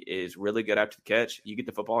he is really good after the catch. You get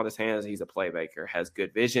the football in his hands, he's a playmaker, has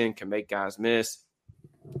good vision, can make guys miss.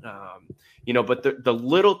 But the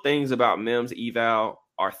little things about Mims' eval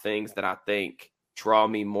are things that I think draw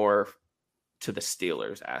me more to the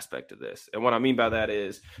Steelers aspect of this. And what I mean by that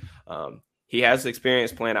is he has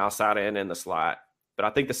experience playing outside and in the slot, but I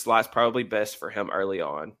think the slot's probably best for him early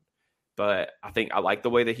on. But I think I like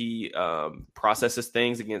the way that he processes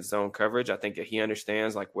things against zone coverage. I think that he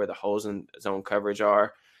understands like where the holes in zone coverage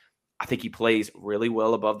are. I think he plays really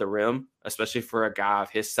well above the rim, especially for a guy of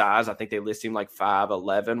his size. I think they list him like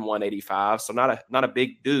 5'11", 185. So not a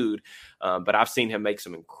big dude, but I've seen him make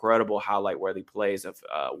some incredible highlight-worthy plays of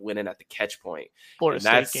winning at the catch point. Florida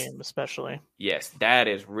And State game especially. Yes, that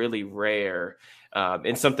is really rare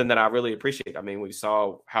and something that I really appreciate. I mean, we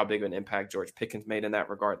saw how big of an impact George Pickens made in that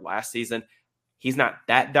regard last season. He's not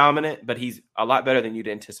that dominant, but he's a lot better than you'd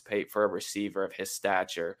anticipate for a receiver of his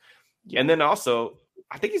stature. Yeah. And then also,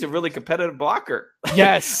 I think he's a really competitive blocker.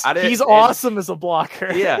 Yes, he's awesome as a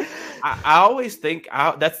blocker. Yeah, I always think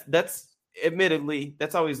that's admittedly,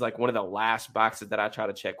 that's always like one of the last boxes that I try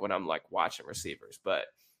to check when I'm like watching receivers. But,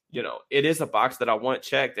 it is a box that I want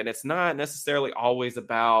checked, and it's not necessarily always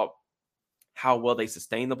about how well they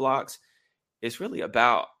sustain the blocks. It's really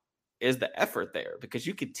about, is the effort there? Because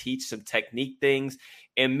you could teach some technique things.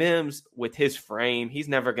 And Mims, with his frame, he's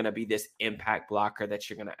never going to be this impact blocker that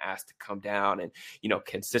you're going to ask to come down and,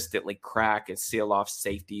 consistently crack and seal off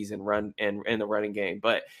safeties and run and in the running game.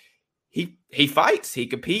 But he fights, he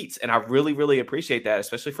competes. And I really, really appreciate that,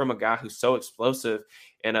 especially from a guy who's so explosive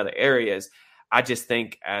in other areas. I just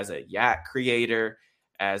think as a yak creator,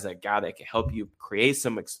 as a guy that can help you create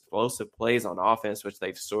some explosive plays on offense, which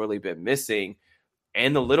they've sorely been missing,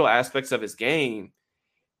 and the little aspects of his game,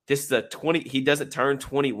 this is he doesn't turn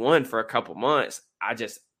 21 for a couple months.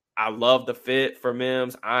 I love the fit for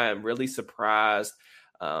Mims. I am really surprised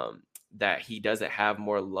that he doesn't have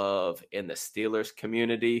more love in the Steelers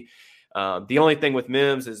community. The only thing with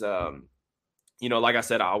Mims is, like I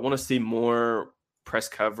said, I want to see more press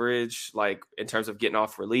coverage, like in terms of getting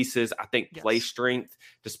off releases. I think play strength,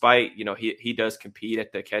 despite, he does compete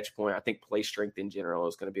at the catch point, I think play strength in general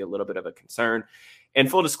is going to be a little bit of a concern. And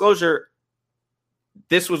full disclosure,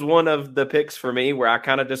 this was one of the picks for me where I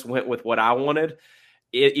kind of just went with what I wanted,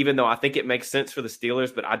 even though I think it makes sense for the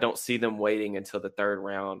Steelers, but I don't see them waiting until the third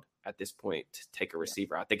round at this point to take a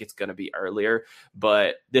receiver. I think it's going to be earlier,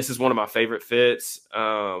 but this is one of my favorite fits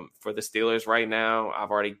for the Steelers right now.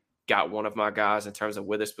 I've already got one of my guys in terms of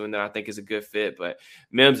Witherspoon that I think is a good fit, but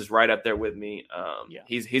Mims is right up there with me.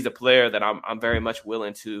 He's a player that I'm very much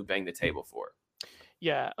willing to bang the table for.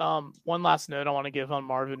 Yeah. One last note I want to give on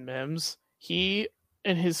Marvin Mims. He,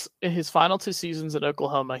 in his final 2 seasons at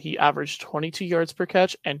Oklahoma, he averaged 22 yards per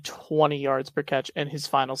catch and 20 yards per catch in his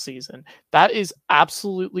final season. That is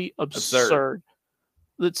absolutely absurd.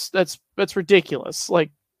 That's ridiculous.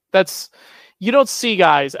 Like, you don't see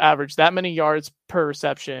guys average that many yards per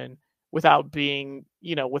reception without being,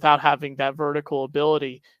 without having that vertical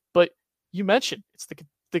ability. But you mentioned it's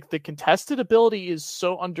the contested ability is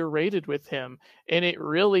so underrated with him. And it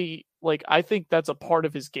really, I think that's a part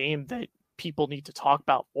of his game that people need to talk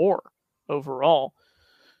about more overall,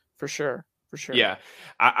 for sure. Yeah,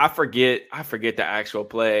 I forget the actual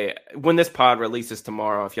play. When this pod releases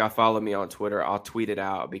tomorrow, if y'all follow me on Twitter, I'll tweet it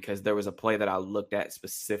out, because there was a play that I looked at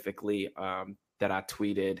specifically that I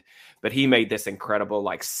tweeted, but he made this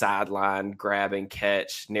incredible sideline grabbing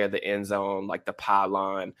catch near the end zone, like the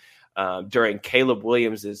pylon, during Caleb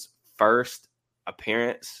Williams's first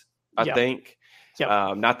appearance, I think.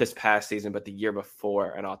 Yep. Not this past season, but the year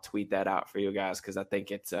before, and I'll tweet that out for you guys because I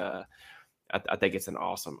think it's I think it's an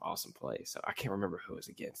awesome play. So I can't remember who it was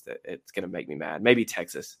against. It's going to make me mad. Maybe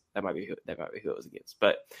Texas. That might be who it was against.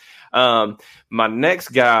 But my next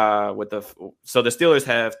guy so the Steelers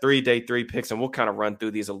have 3 day 3 picks, and we'll kind of run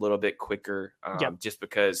through these a little bit quicker, just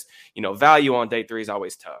because value on day 3 is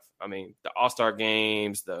always tough. I mean, the All-Star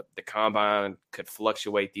games, the combine could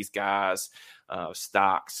fluctuate these guys'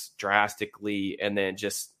 stocks drastically, and then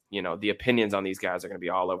just the opinions on these guys are going to be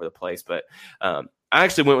all over the place. But I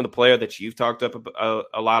actually went with a player that you've talked up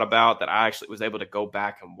a lot about, that I actually was able to go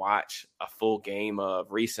back and watch a full game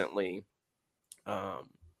of recently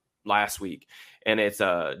last week. And it's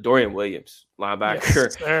Dorian Williams, linebacker.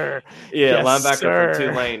 Yes, sir. Yeah, yes, linebacker from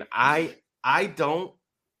Tulane. I don't,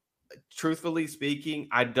 truthfully speaking,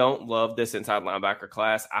 I don't love this inside linebacker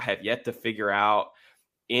class. I have yet to figure out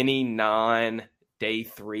any non-day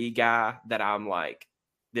 3 guy that I'm like,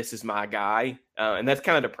 this is my guy. And that's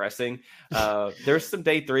kind of depressing. There's some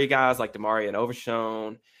day 3 guys like Demarion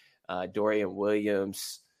Overshown, Dorian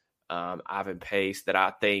Williams, Ivan Pace that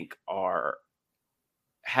I think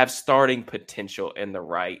have starting potential in the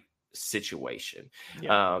right situation.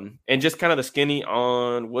 Yeah. And just kind of the skinny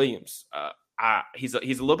on Williams. He's a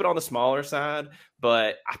little bit on the smaller side,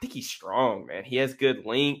 but I think he's strong, man. He has good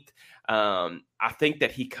length. I think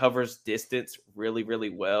that he covers distance really, really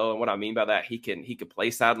well. And what I mean by that, he can play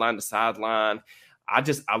sideline to sideline. I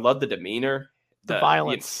love the demeanor the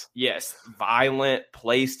violence. Yes, violent,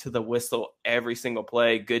 plays to the whistle every single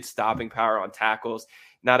play, good stopping power on tackles.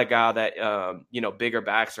 Not a guy that bigger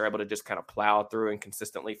backs are able to just kind of plow through and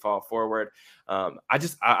consistently fall forward.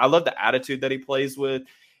 I love the attitude that he plays with.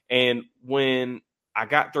 And when I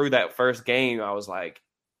got through that first game, I was like,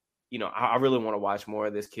 I really want to watch more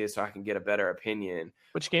of this kid so I can get a better opinion.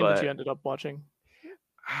 Which game did you ended up watching?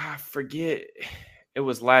 I forget. It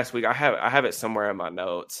was last week. I have it somewhere in my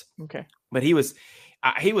notes. Okay. But he was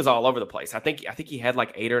all over the place. I think he had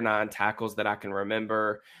like 8 or 9 tackles that I can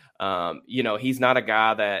remember. He's not a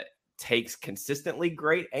guy that takes consistently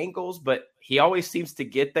great angles, but he always seems to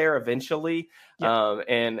get there eventually. Yeah.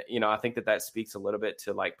 I think that speaks a little bit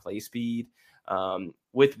to like play speed.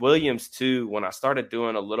 With Williams too, when I started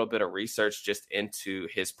doing a little bit of research just into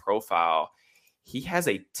his profile, he has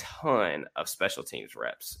a ton of special teams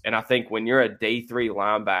reps. And I think when you're a day 3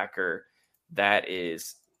 linebacker, that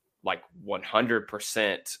is like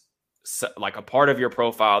 100% like a part of your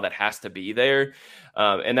profile that has to be there.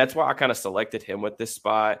 And that's why I kind of selected him with this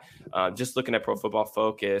spot. Just looking at Pro Football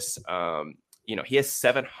Focus, he has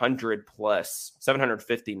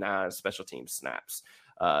 759 special teams snaps,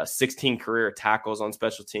 16 career tackles on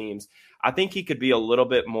special teams. I think he could be a little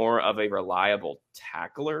bit more of a reliable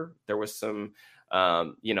tackler. There was some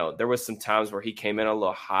times where he came in a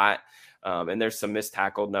little hot. And there's some missed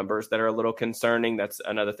tackle numbers that are a little concerning. That's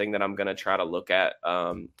another thing that I'm going to try to look at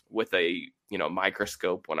with a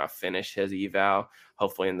microscope when I finish his eval,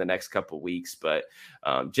 hopefully in the next couple of weeks. But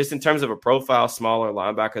just in terms of a profile, smaller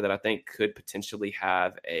linebacker that I think could potentially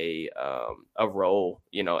have a role,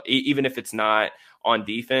 even if it's not on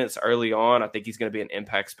defense early on, I think he's going to be an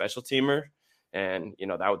impact special teamer. And,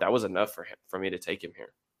 that was enough for me to take him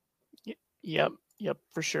here. Yep,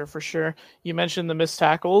 for sure. You mentioned the missed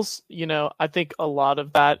tackles. I think a lot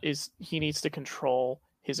of that is he needs to control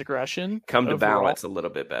his aggression. Come to balance a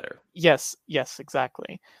little bit better. Yes,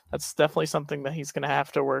 exactly. That's definitely something that he's going to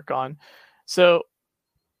have to work on. So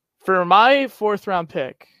for my 4th round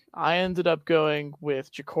pick, I ended up going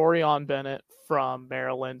with Ja'Cory Bennett from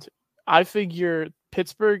Maryland. I figure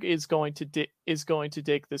Pittsburgh is going to dig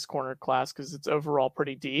this corner class because it's overall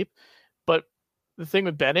pretty deep. But the thing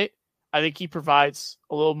with Bennett, I think he provides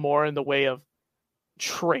a little more in the way of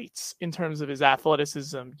traits in terms of his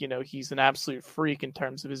athleticism. He's an absolute freak in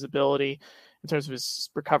terms of his ability, in terms of his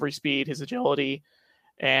recovery speed, his agility,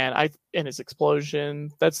 and his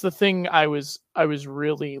explosion. That's the thing I was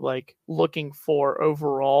really like looking for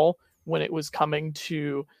overall when it was coming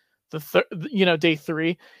to the day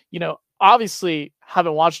 3. Obviously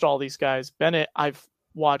haven't watched all these guys. Bennett I've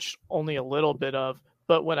watched only a little bit of,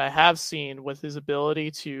 but what I have seen with his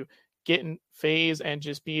ability to get in phase and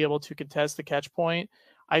just be able to contest the catch point,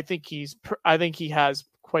 I think he has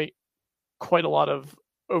quite a lot of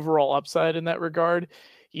overall upside in that regard.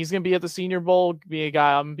 He's going to be at the Senior Bowl, be a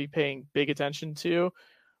guy I'm going to be paying big attention to.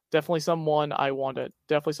 Definitely someone I want to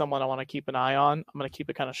keep an eye on. I'm going to keep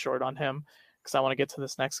it kind of short on him because I want to get to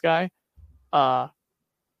this next guy. For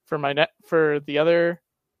the other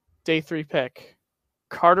day 3 pick,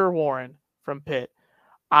 Carter Warren from Pitt.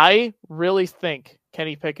 I really think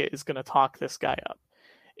Kenny Pickett is going to talk this guy up.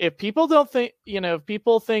 If people don't think, if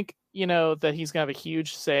people think, that he's going to have a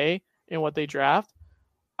huge say in what they draft,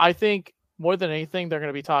 I think more than anything, they're going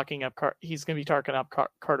to be talking up. He's going to be talking up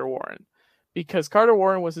Carter Warren, because Carter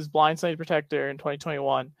Warren was his blindside protector in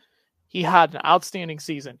 2021. He had an outstanding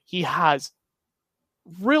season. He has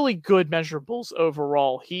really good measurables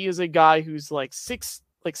overall. He is a guy who's like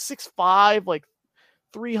 6'5", like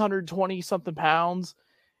 320 something pounds.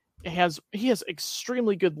 He has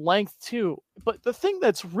extremely good length too. But the thing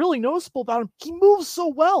that's really noticeable about him, he moves so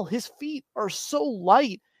well. His feet are so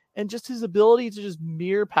light, and just his ability to just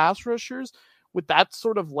mirror pass rushers with that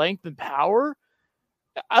sort of length and power.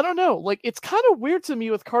 I don't know. Like, it's kind of weird to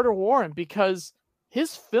me with Carter Warren because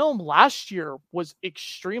his film last year was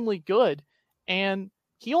extremely good, and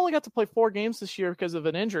he only got to play 4 games this year because of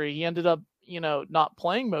an injury. He ended up, not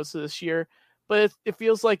playing most of this year. But it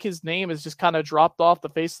feels like his name has just kind of dropped off the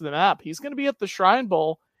face of the map. He's going to be at the Shrine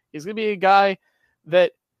Bowl. He's going to be a guy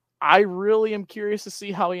that I really am curious to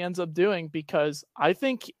see how he ends up doing, because I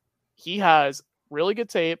think he has really good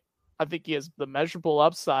tape. I think he has the measurable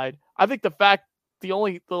upside. I think the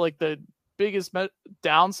biggest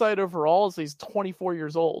downside overall is he's 24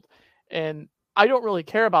 years old. And I don't really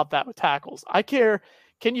care about that with tackles. I care,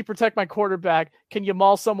 can you protect my quarterback? Can you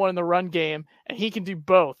maul someone in the run game? And he can do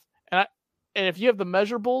both. And if you have the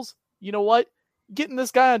measurables, you know what? Getting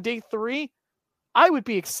this guy on day 3, I would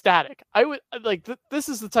be ecstatic. I would like this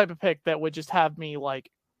is the type of pick that would just have me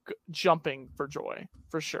like jumping for joy,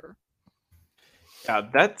 for sure. Yeah,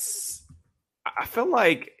 that's I feel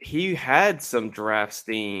like he had some draft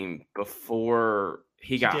steam before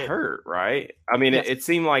he got did. hurt, right? I mean, Yes. it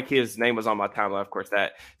seemed like his name was on my timeline. Of course,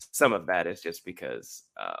 that some of that is just because,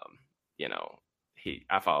 you know,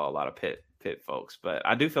 I follow a lot of Pitt folks, but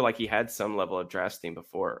I do feel like he had some level of draft steam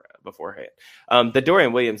beforehand. The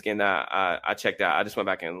Dorian Williams game that I checked out, I just went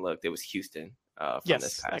back and looked. It was Houston from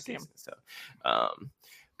this past season. So,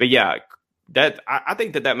 but yeah, I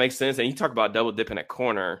think that makes sense. And you talk about double dipping at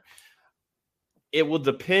corner. It will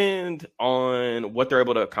depend on what they're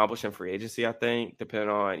able to accomplish in free agency, I think, depending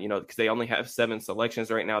on, because they only have 7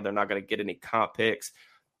 selections right now. They're not going to get any comp picks.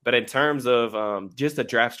 But in terms of just the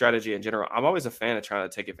draft strategy in general, I'm always a fan of trying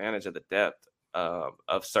to take advantage of the depth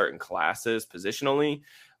of certain classes positionally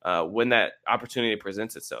when that opportunity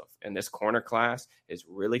presents itself. And this corner class is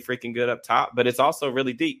really freaking good up top, but it's also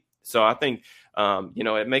really deep. So I think,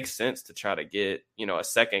 it makes sense to try to get, a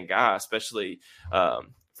second guy, especially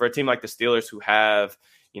for a team like the Steelers who have,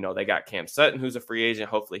 they got Cam Sutton, who's a free agent.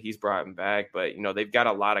 Hopefully he's brought him back. But, they've got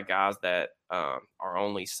a lot of guys that are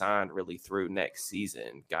only signed really through next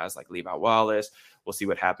season. Guys like Levi Wallace. We'll see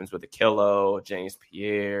what happens with Akillo, James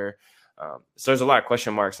Pierre. So there's a lot of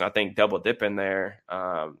question marks. And I think double dip in there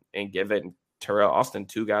and giving Terrell Austin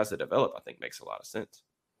 2 guys to develop, I think makes a lot of sense.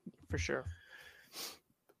 For sure.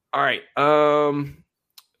 All right.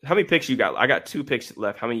 How many picks you got? I got 2 picks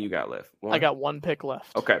left. How many you got left? 1? I got 1 pick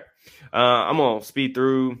left. Okay. I'm gonna speed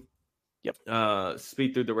through. Yep.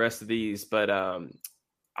 Speed through the rest of these, but I'm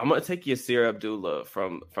gonna take Yasir Abdullah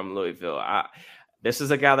from Louisville. This is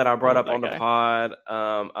a guy that I brought up on the pod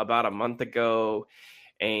about a month ago,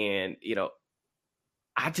 and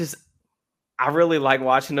I really like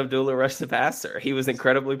watching Abdullah rush the passer. He was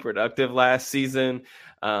incredibly productive last season.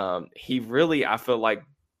 He really, I feel like,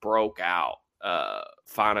 broke out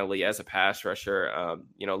finally as a pass rusher.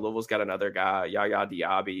 Louisville's got another guy, Yaya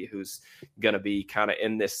Diaby, who's going to be kind of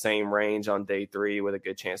in this same range on day 3 with a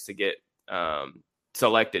good chance to get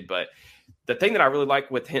selected. But the thing that I really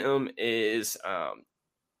like with him is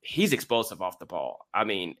he's explosive off the ball. I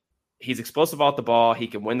mean, he's explosive off the ball. He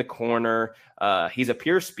can win the corner. He's a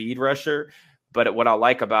pure speed rusher. But what I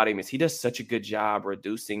like about him is he does such a good job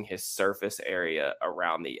reducing his surface area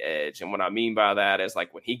around the edge. And what I mean by that is,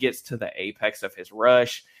 like, when he gets to the apex of his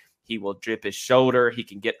rush, he will drip his shoulder. He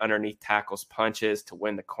can get underneath tackles, punches to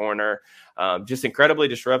win the corner. Just incredibly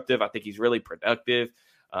disruptive. I think he's really productive.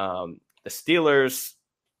 The Steelers,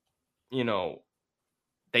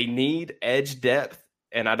 they need edge depth.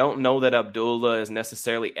 And I don't know that Abdullah is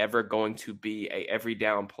necessarily ever going to be a every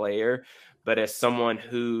down player. But as someone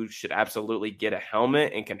who should absolutely get a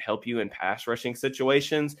helmet and can help you in pass rushing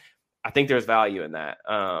situations, I think there's value in that.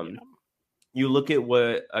 You look at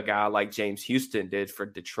what a guy like James Houston did for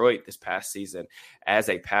Detroit this past season as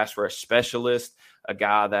a pass rush specialist, a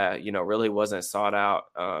guy that, really wasn't sought out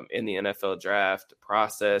in the NFL draft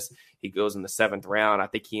process. He goes in the 7th round. I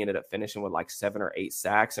think he ended up finishing with like 7 or 8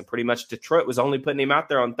 sacks, and pretty much Detroit was only putting him out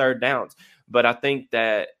there on 3rd downs. But I think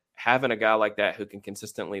that having a guy like that who can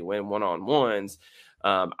consistently win one-on-ones,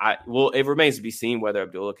 it remains to be seen whether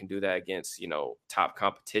Abdullah can do that against, top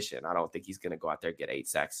competition. I don't think he's going to go out there and get 8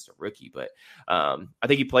 sacks as a rookie, but I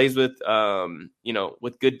think he plays with,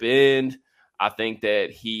 with good bend. I think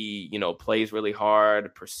that he, plays really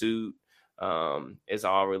hard. Pursuit is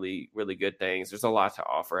all really, really good things. There's a lot to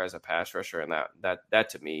offer as a pass rusher, and that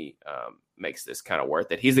to me makes this kind of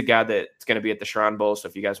worth it. He's a guy that's going to be at the Shrine Bowl, so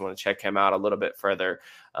if you guys want to check him out a little bit further,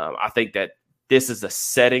 I think that this is a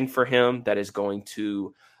setting for him that is going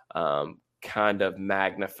to kind of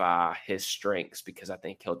magnify his strengths, because I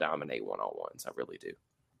think he'll dominate one-on-ones. I really do.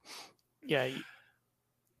 Yeah.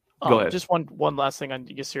 Go ahead. Just one last thing on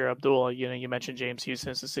Yasir Abdullah. You mentioned James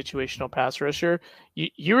Houston as a situational pass rusher.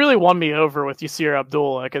 You really won me over with Yasir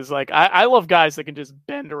Abdullah, because I love guys that can just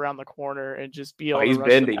bend around the corner and just be able to he's rush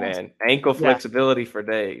bendy, man. Ankle flexibility for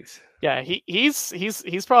days. Yeah, he's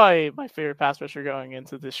probably my favorite pass rusher going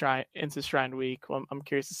into Shrine Week. I'm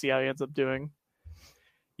curious to see how he ends up doing.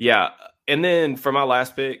 Yeah, and then for my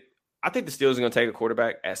last pick, I think the Steelers are going to take a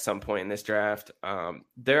quarterback at some point in this draft.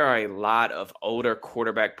 There are a lot of older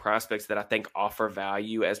quarterback prospects that I think offer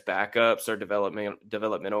value as backups or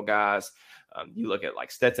developmental guys. You look at like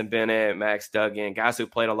Stetson Bennett, Max Duggan, guys who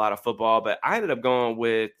played a lot of football. But I ended up going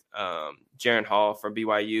with Jaren Hall from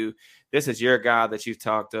BYU. This is your guy that you've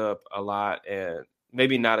talked up a lot, and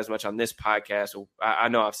maybe not as much on this podcast. I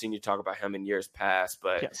know I've seen you talk about him in years past,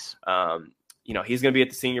 but yes. He's going to be at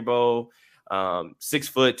the Senior Bowl. 6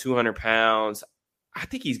 foot, 200 pounds. I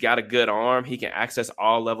think he's got a good arm. He can access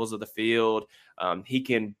all levels of the field. He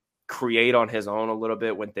can create on his own a little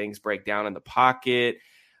bit when things break down in the pocket.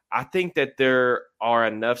 I think that there are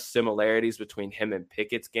enough similarities between him and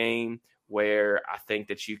Pickett's game where I think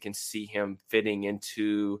that you can see him fitting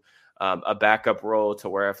into a backup role to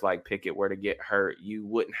where if like Pickett were to get hurt, you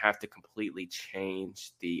wouldn't have to completely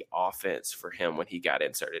change the offense for him when he got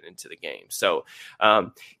inserted into the game. So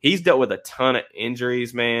he's dealt with a ton of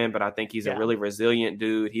injuries, man, but I think he's a really resilient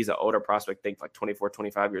dude. He's an older prospect, I think like 24,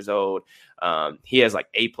 25 years old. He has like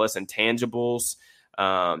A+ intangibles.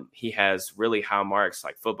 He has really high marks,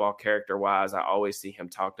 like football character wise. I always see him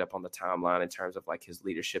talked up on the timeline in terms of like his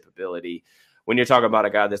leadership ability. When you're talking about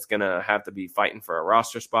a guy that's going to have to be fighting for a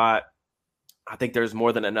roster spot, I think there's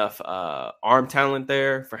more than enough arm talent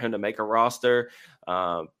there for him to make a roster,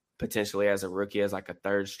 potentially as a rookie, as like a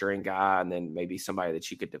third string guy, and then maybe somebody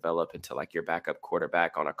that you could develop into like your backup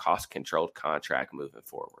quarterback on a cost controlled contract moving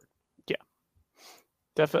forward. Yeah.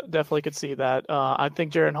 Definitely could see that. I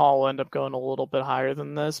think Jaren Hall will end up going a little bit higher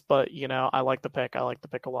than this, but I like the pick. I like the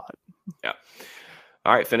pick a lot. Yeah.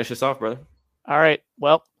 All right. Finish this off, brother. All right.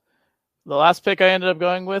 Well, the last pick I ended up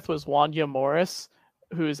going with was Wanya Morris,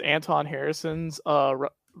 who is Anton Harrison's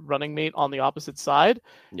running mate on the opposite side.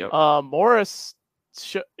 Yep. Morris,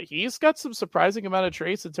 he's got some surprising amount of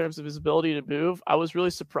traits in terms of his ability to move. I was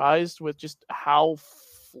really surprised with just how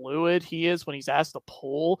fluid he is when he's asked to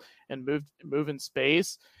pull and move in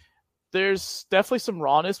space. There's definitely some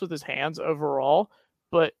rawness with his hands overall,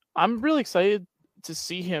 but I'm really excited to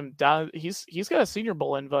see him down. He's got a Senior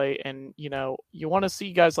Bowl invite, and you want to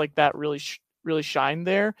see guys like that really shine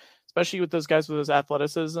there, especially with those guys with his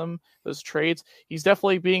athleticism, those traits. He's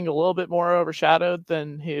definitely being a little bit more overshadowed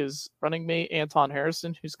than his running mate Anton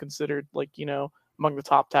Harrison, who's considered among the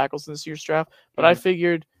top tackles in this year's draft. But I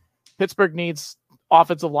figured Pittsburgh needs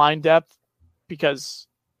offensive line depth because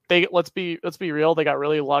let's be real, they got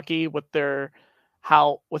really lucky with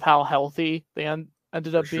how healthy they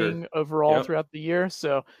ended up being overall throughout the year.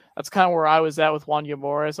 So that's kind of where I was at with Wanya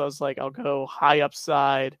Morris. I was like, I'll go high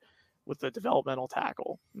upside with the developmental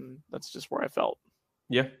tackle. And that's just where I felt.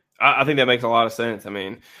 Yeah, I think that makes a lot of sense. I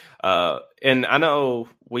mean, and I know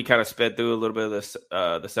we kind of sped through a little bit of this,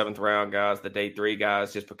 the 7th round guys, the day 3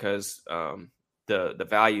 guys, just because the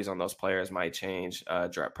values on those players might change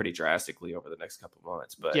pretty drastically over the next couple of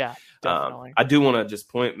months. But yeah, definitely. I do want to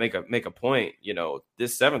just make a point.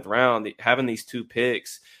 This 7th round, having these 2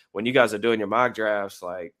 picks when you guys are doing your mock drafts,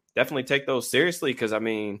 like definitely take those seriously, because I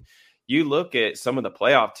mean, you look at some of the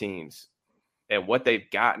playoff teams and what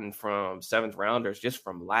they've gotten from 7th rounders just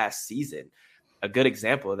from last season. A good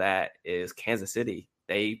example of that is Kansas City.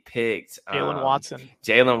 They picked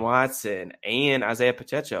Jalen Watson and Isaiah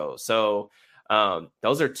Pacheco. So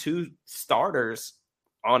those are 2 starters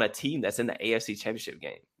on a team that's in the AFC Championship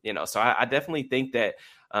game. So I definitely think that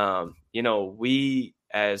we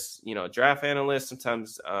as draft analysts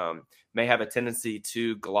sometimes may have a tendency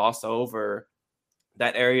to gloss over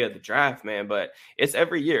that area of the draft, man. But it's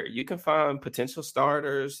every year. You can find potential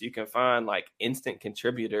starters. You can find like instant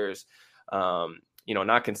contributors.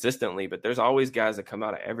 Not consistently, but there's always guys that come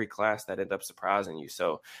out of every class that end up surprising you.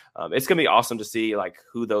 So it's going to be awesome to see like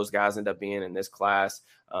who those guys end up being in this class.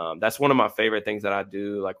 That's one of my favorite things that I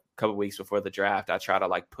do. Like a couple weeks before the draft, I try to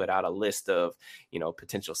like put out a list of,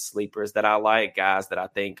 potential sleepers that I like, guys that I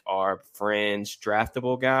think are fringe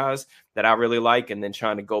draftable guys that I really like. And then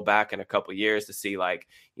trying to go back in a couple years to see like,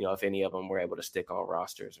 if any of them were able to stick on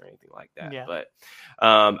rosters or anything like that. Yeah. But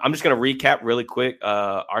I'm just going to recap really quick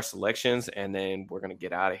our selections, and then we're going to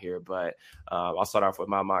get out of here. But I'll start off with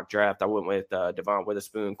my mock draft. I went with Devon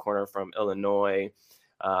Witherspoon, corner from Illinois.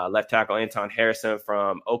 Left tackle Anton Harrison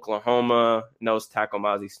from Oklahoma. Nose tackle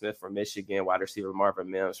Mozzie Smith from Michigan. Wide receiver Marvin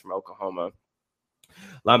Mims from Oklahoma.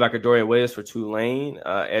 Linebacker Dorian Williams for Tulane.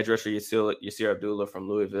 Edge rusher Yasir Abdullah from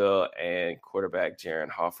Louisville. And quarterback Jaren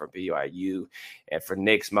Hall from BYU. And for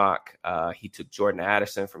Nick's mock, he took Jordan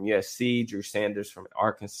Addison from USC. Drew Sanders from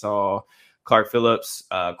Arkansas. Clark Phillips,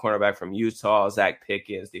 cornerback from Utah. Zach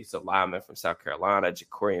Pickens, defensive lineman from South Carolina.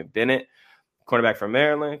 Jacorian Bennett, cornerback from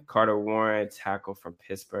Maryland. Carter Warren, tackle from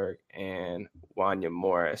Pittsburgh. And Wanya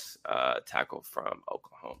Morris, tackle from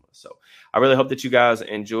Oklahoma. So I really hope that you guys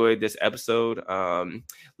enjoyed this episode.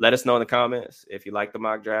 Let us know in the comments if you like the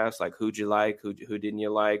mock drafts, like who'd you like, who didn't you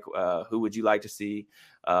like, who would you like to see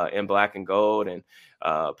in black and gold. And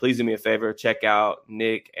please do me a favor, check out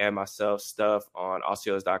Nick and myself stuff on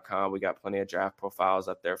Aussios.com. We got plenty of draft profiles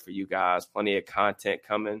up there for you guys, plenty of content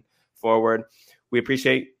coming forward. We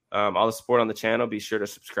appreciate all the support on the channel. Be sure to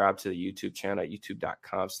subscribe to the YouTube channel at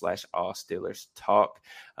youtube.com/allsteelerstalk.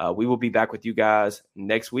 We will be back with you guys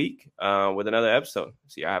next week with another episode.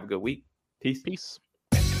 So y'all have a good week. Peace.